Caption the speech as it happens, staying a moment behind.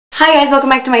Hi guys, welcome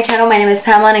back to my channel. My name is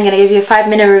Pamela and I'm going to give you a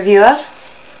 5-minute review of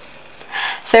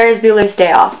Ferris Bueller's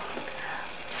Day Off.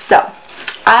 So,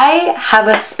 I have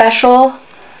a special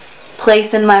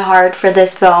place in my heart for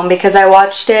this film because I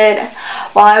watched it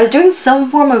while I was doing some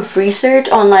form of research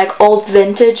on like old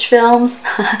vintage films,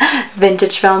 when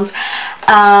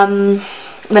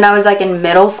I was like in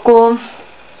middle school.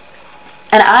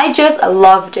 And I just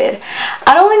loved it.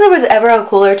 I don't think there was ever a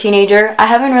cooler teenager. I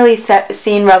haven't really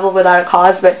seen Rebel Without a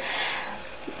Cause, but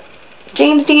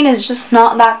James Dean is just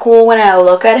not that cool when I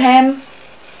look at him.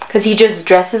 Because he just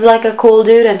dresses like a cool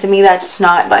dude, and to me that's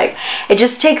not like... It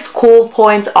just takes cool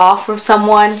points off of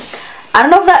someone. I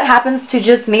don't know if that happens to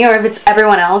just me or if it's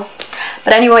everyone else.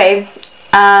 But anyway...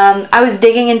 I was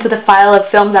digging into the file of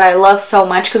films that I love so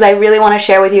much because I really want to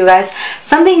share with you guys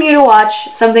something new to watch,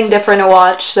 something different to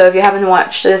watch. So if you haven't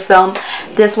watched this film,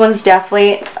 this one's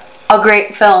definitely a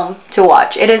great film to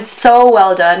watch. It is so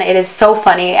well done, it is so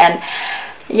funny, and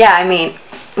yeah, I mean,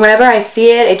 whenever I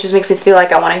see it, it just makes me feel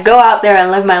like I want to go out there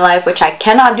and live my life, which I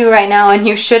cannot do right now, and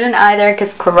you shouldn't either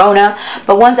because Corona.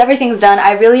 But once everything's done,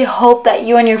 I really hope that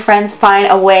you and your friends find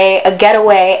a way, a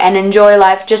getaway, and enjoy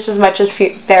life just as much as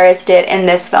Ferris did in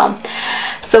this film.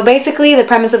 So basically, the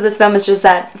premise of this film is just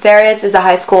that Ferris is a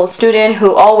high school student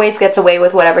who always gets away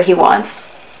with whatever he wants.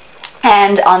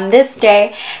 And on this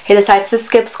day, he decides to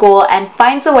skip school and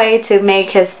finds a way to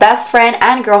make his best friend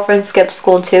and girlfriend skip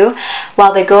school too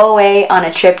while they go away on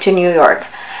a trip to New York.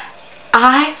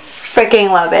 I freaking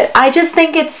love it. I just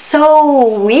think it's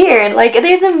so weird. Like,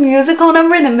 there's a musical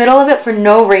number in the middle of it for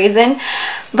no reason,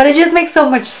 but it just makes so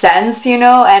much sense, you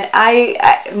know? And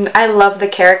I love the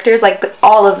characters, like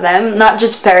all of them, not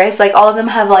just Ferris. Like, all of them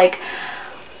have like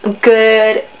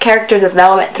good character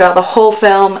development throughout the whole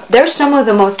film. There's some of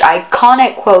the most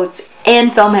iconic quotes in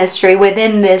film history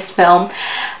within this film,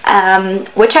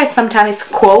 which I sometimes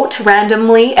quote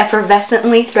randomly,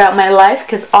 effervescently throughout my life,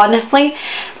 because honestly,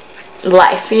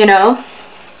 life, you know.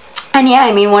 And yeah,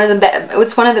 I mean,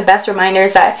 it's one of the best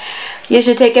reminders that you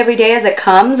should take every day as it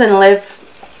comes and live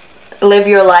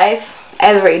your life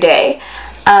every day.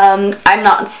 I'm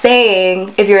not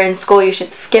saying if you're in school you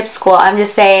should skip school. I'm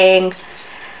just saying,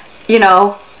 you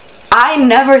know, I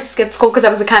never skipped school because I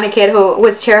was the kind of kid who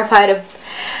was terrified of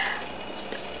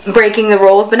breaking the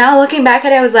rules. But now looking back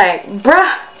at it, I was like,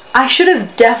 bruh, I should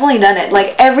have definitely done it.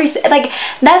 Like,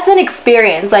 that's an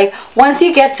experience. Like, once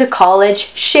you get to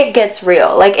college, shit gets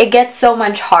real. Like, it gets so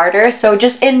much harder. So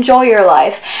just enjoy your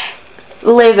life.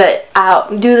 Live it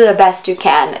out. Do the best you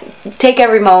can. Take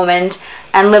every moment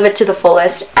and live it to the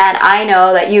fullest. And I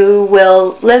know that you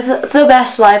will live the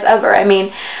best life ever. I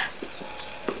mean...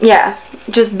 yeah,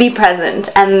 just be present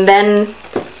and then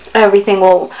everything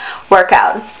will work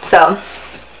out. So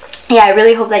yeah, I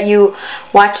really hope that you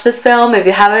watch this film if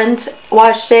you haven't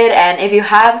watched it, and if you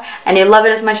have and you love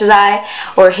it as much as I,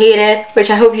 or hate it, which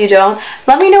I hope you don't,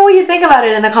 let me know what you think about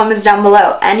it in the comments down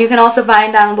below. And you can also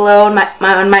find down below in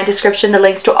my description the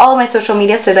links to all of my social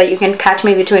media so that you can catch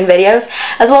me between videos,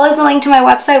 as well as the link to my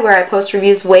website where I post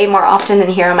reviews way more often than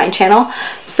here on my channel.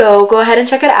 So go ahead and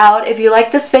check it out. If you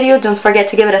like this video, don't forget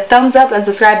to give it a thumbs up and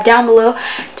subscribe down below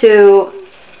to...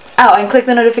 oh, and click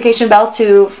the notification bell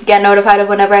to get notified of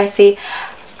whenever I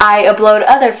upload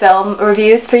other film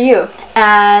reviews for you.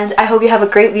 And I hope you have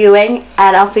a great viewing,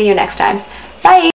 and I'll see you next time. Bye!